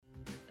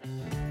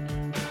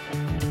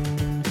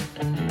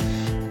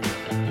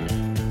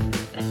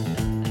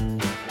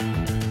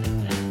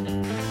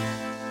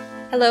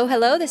Hello,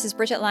 hello. This is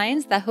Bridget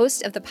Lyons, the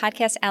host of the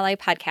Podcast Ally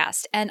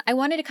podcast. And I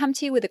wanted to come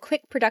to you with a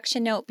quick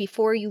production note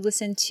before you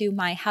listen to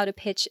my How to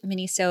Pitch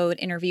Minisode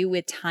interview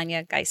with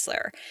Tanya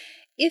Geisler.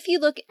 If you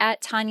look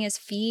at Tanya's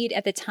feed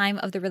at the time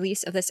of the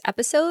release of this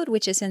episode,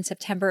 which is in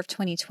September of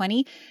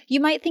 2020,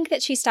 you might think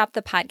that she stopped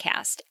the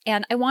podcast.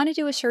 And I wanted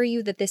to assure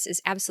you that this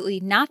is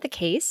absolutely not the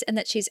case and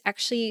that she's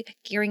actually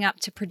gearing up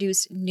to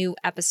produce new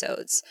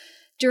episodes.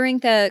 During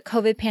the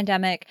COVID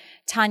pandemic,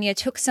 Tanya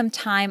took some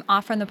time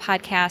off from the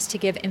podcast to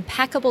give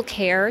impeccable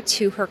care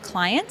to her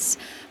clients,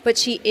 but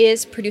she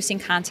is producing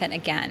content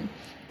again.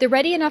 The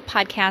Ready Enough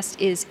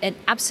podcast is an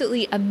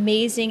absolutely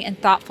amazing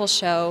and thoughtful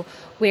show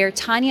where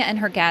Tanya and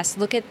her guests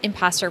look at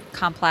imposter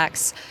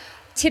complex,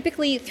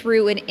 typically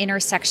through an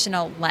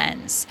intersectional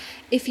lens.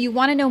 If you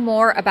want to know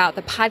more about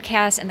the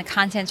podcast and the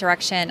content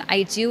direction,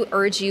 I do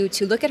urge you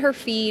to look at her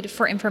feed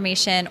for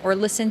information or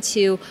listen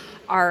to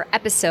our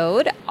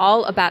episode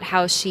all about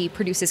how she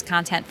produces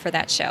content for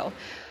that show.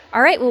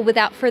 All right, well,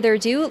 without further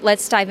ado,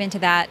 let's dive into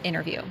that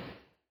interview.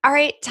 All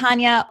right,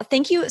 Tanya,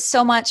 thank you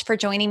so much for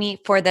joining me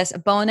for this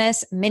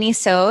bonus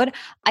mini-sode.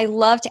 I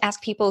love to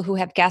ask people who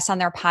have guests on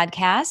their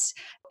podcast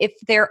if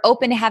they're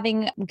open to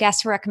having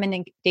guest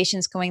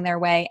recommendations going their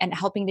way and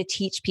helping to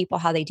teach people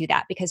how they do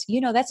that, because, you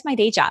know, that's my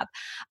day job.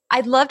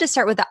 I'd love to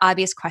start with the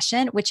obvious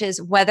question, which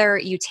is whether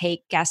you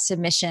take guest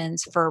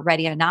submissions for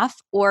Ready Enough,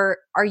 or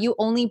are you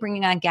only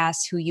bringing on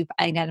guests who you've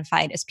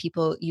identified as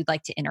people you'd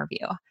like to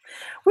interview?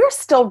 We're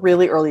still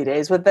really early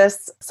days with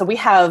this. So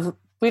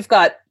we've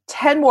got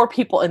 10 more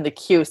people in the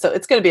queue. So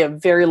it's going to be a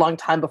very long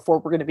time before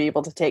we're going to be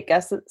able to take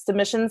guest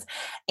submissions.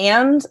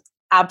 And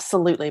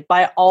absolutely,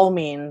 by all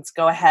means,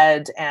 go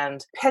ahead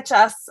and pitch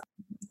us.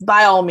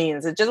 By all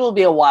means, it just will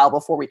be a while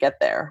before we get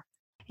there.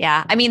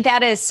 Yeah. I mean,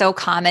 that is so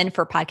common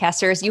for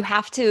podcasters. You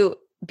have to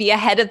be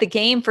ahead of the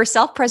game for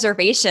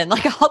self-preservation.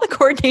 Like all the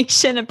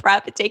coordination and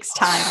prep, it takes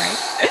time,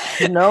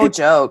 right? No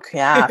joke.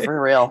 Yeah,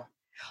 for real.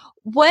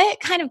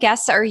 What kind of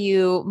guests are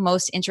you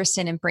most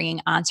interested in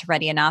bringing on to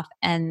Ready Enough?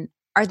 And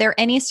are there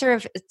any sort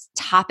of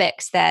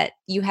topics that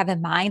you have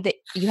in mind that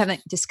you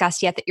haven't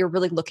discussed yet that you're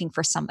really looking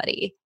for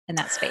somebody in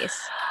that space?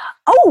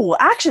 Oh,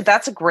 actually,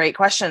 that's a great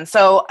question.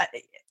 So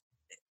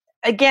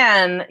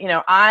again,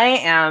 I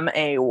am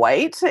a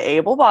white,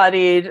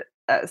 able-bodied,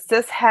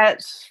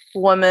 cis-het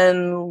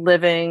woman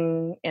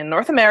living in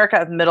North America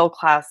of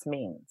middle-class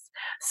means.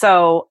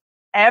 So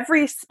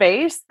every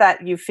space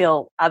that you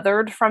feel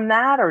othered from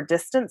that or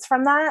distanced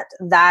from that,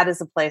 that is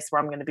a place where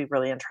I'm going to be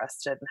really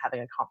interested in having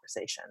a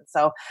conversation.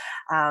 So,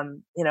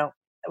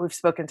 I've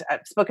spoken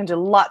to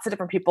lots of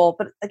different people,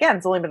 but again,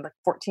 it's only been like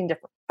 14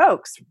 different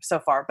folks so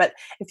far. But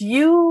if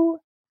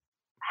you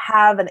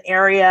have an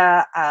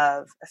area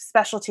of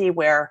specialty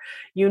where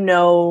you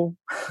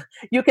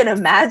can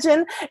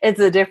imagine it's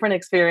a different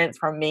experience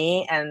from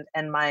me and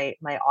my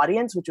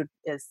audience, which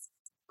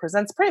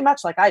presents pretty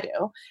much like I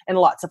do in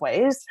lots of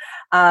ways,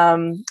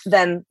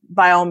 then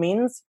by all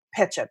means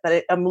pitch it.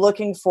 But I'm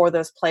looking for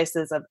those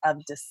places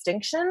of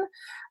distinction.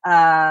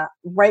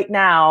 Right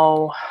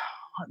now,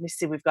 let me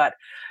see, we've got,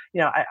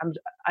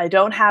 I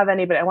don't have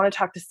anybody. I want to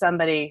talk to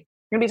somebody.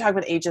 I'm going to be talking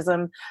about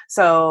ageism.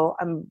 So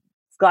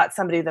got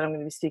somebody that I'm going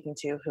to be speaking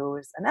to who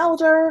is an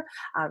elder,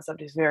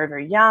 somebody who's very,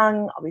 very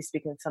young. I'll be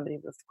speaking to somebody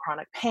with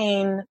chronic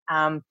pain.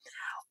 I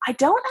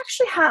don't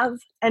actually have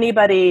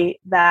anybody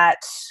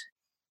that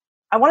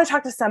I want to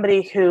talk to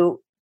somebody who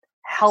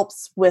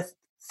helps with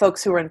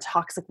folks who are in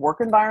toxic work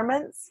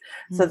environments.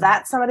 Mm-hmm. So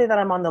that's somebody that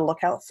I'm on the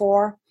lookout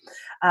for,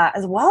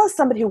 as well as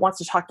somebody who wants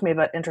to talk to me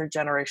about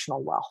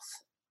intergenerational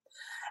wealth.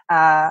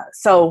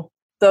 So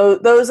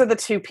those are the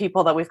two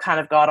people that we've kind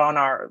of got on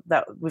our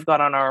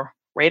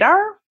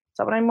radar. Is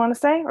that what I want to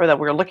say? Or that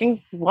we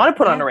want to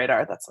put on a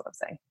radar. That's what I'm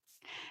saying.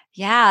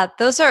 Yeah,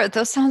 those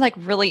sound like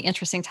really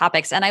interesting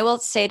topics. And I will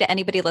say to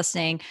anybody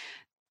listening,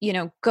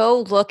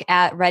 go look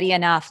at Ready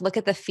Enough, look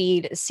at the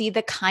feed, see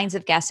the kinds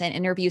of guests and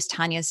interviews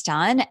Tanya's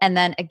done. And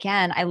then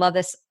again, I love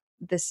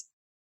this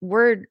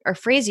word or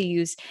phrase you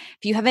use,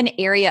 if you have an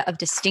area of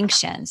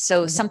distinction,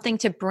 so something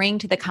to bring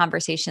to the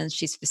conversations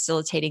she's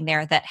facilitating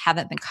there that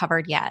haven't been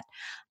covered yet.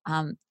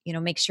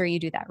 Make sure you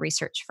do that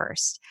research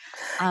first.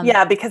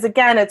 Yeah, because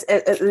again, it's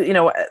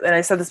and I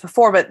said this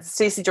before, but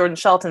Stacey Jordan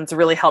Shelton's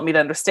really helped me to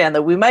understand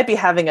that we might be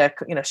having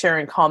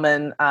sharing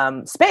common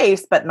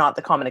space, but not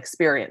the common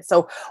experience.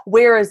 So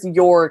where is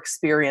your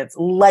experience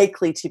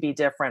likely to be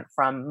different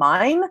from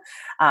mine,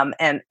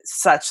 and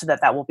such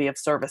that will be of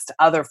service to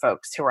other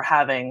folks who are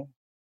having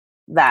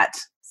that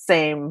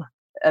same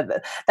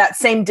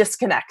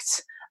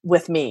disconnect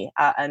with me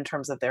in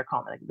terms of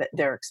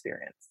their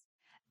experience.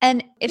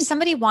 And if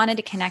somebody wanted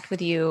to connect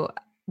with you,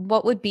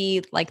 what would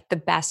be like the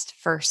best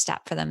first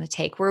step for them to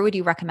take? Where would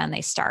you recommend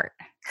they start?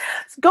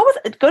 Go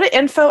to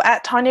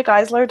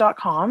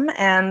info@tanyageisler.com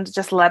and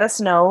just let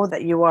us know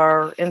that you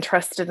are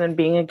interested in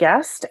being a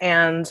guest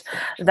and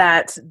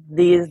that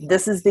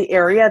this is the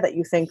area that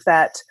you think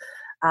that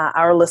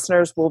our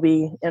listeners will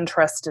be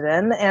interested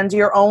in, and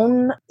your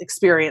own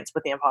experience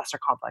with the imposter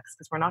complex,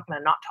 because we're not going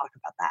to not talk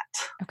about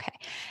that. Okay.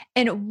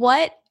 And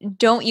what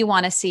don't you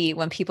want to see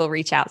when people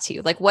reach out to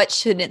you? Like, what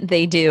shouldn't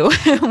they do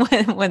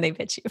when they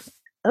pitch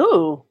you?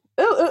 Ooh.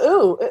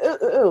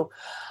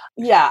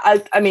 Yeah,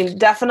 I mean,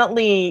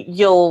 definitely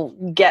you'll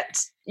get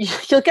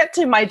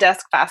to my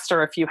desk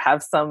faster if you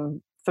have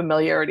some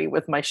familiarity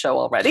with my show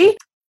already.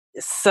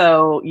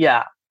 So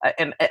yeah,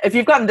 and if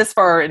you've gotten this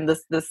far in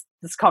this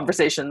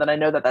conversation, then I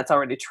know that that's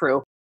already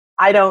true.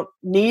 I don't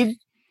need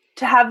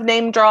to have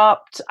name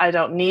dropped. I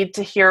don't need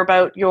to hear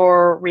about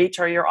your reach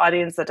or your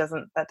audience. That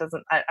doesn't.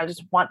 I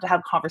just want to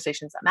have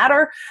conversations that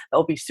matter. That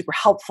will be super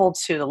helpful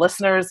to the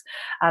listeners.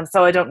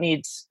 So I don't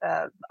need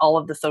all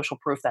of the social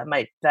proof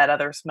that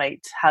others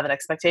might have an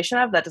expectation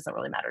of. That doesn't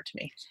really matter to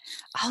me.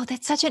 Oh,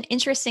 that's such an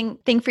interesting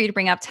thing for you to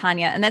bring up,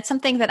 Tanya. And that's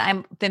something that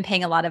I've been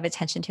paying a lot of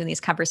attention to in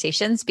these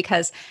conversations,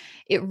 because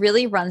it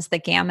really runs the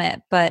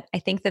gamut. But I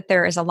think that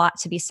there is a lot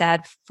to be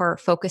said for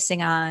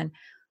focusing on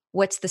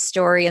what's the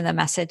story and the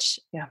message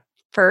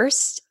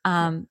first.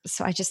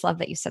 So I just love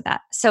that you said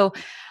that. So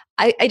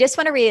I just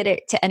want to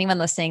reiterate to anyone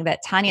listening that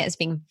Tanya is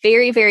being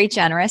very, very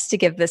generous to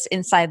give this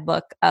inside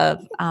look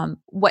of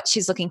what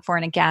she's looking for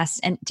in a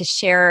guest, and to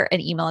share an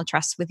email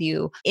address with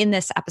you in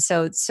this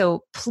episode.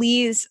 So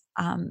please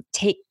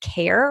take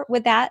care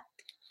with that,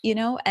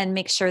 and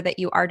make sure that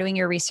you are doing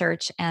your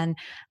research, and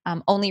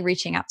only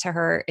reaching out to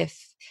her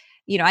if,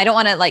 I don't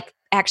want to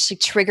actually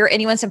trigger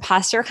anyone's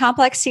imposter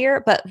complex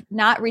here, but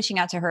not reaching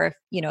out to her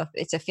if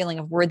it's a feeling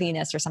of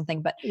worthiness or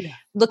something, but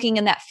looking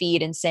in that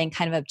feed and saying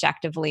kind of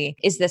objectively,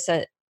 is this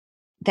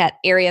that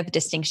area of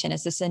distinction?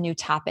 Is this a new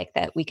topic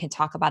that we can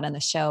talk about on the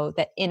show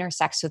that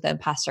intersects with the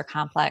imposter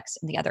complex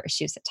and the other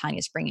issues that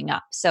Tanya's bringing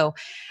up? So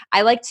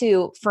I like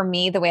to, for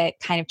me, the way I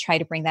kind of try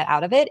to bring that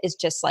out of it is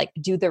just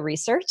do the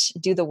research,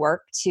 do the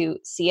work to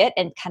see it,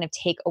 and kind of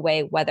take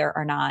away whether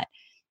or not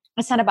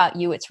it's not about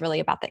you. It's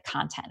really about the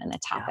content and the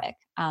topic.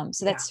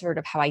 So that's sort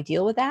of how I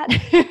deal with that.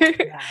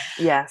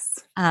 Yes.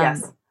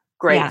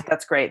 Great. Yeah.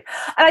 That's great.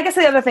 And I guess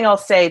the other thing I'll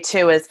say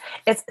too is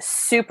it's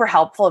super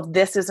helpful if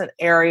this is an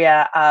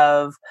area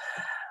of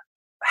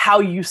how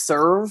you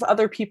serve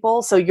other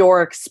people. So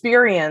your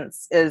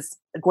experience is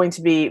going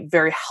to be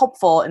very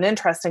helpful and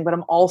interesting, but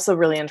I'm also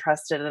really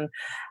interested in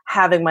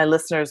having my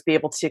listeners be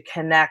able to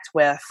connect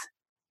with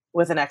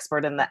an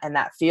expert in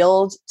that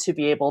field to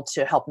be able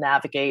to help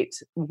navigate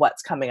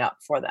what's coming up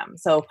for them.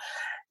 So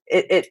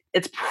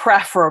it's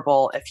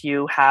preferable if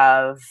you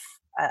have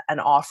an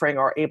offering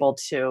or able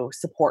to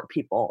support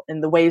people in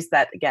the ways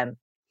that, again,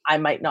 I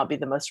might not be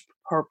the most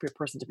appropriate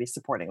person to be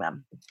supporting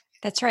them.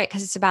 That's right,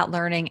 because it's about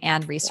learning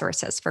and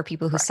resources for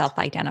people who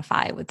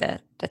self-identify with the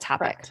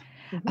topic. Correct.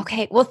 Mm-hmm.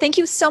 Okay. Well, thank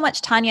you so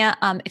much, Tanya.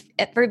 If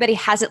everybody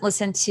hasn't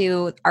listened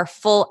to our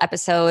full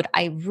episode,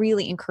 I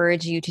really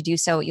encourage you to do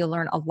so. You'll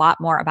learn a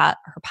lot more about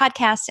her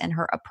podcast and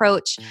her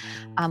approach.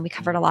 We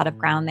covered a lot of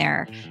ground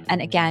there.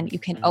 And again, you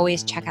can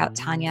always check out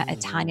Tanya at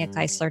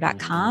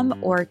tanyageisler.com,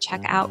 or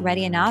check out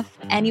Ready Enough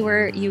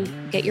anywhere you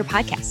get your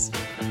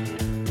podcasts.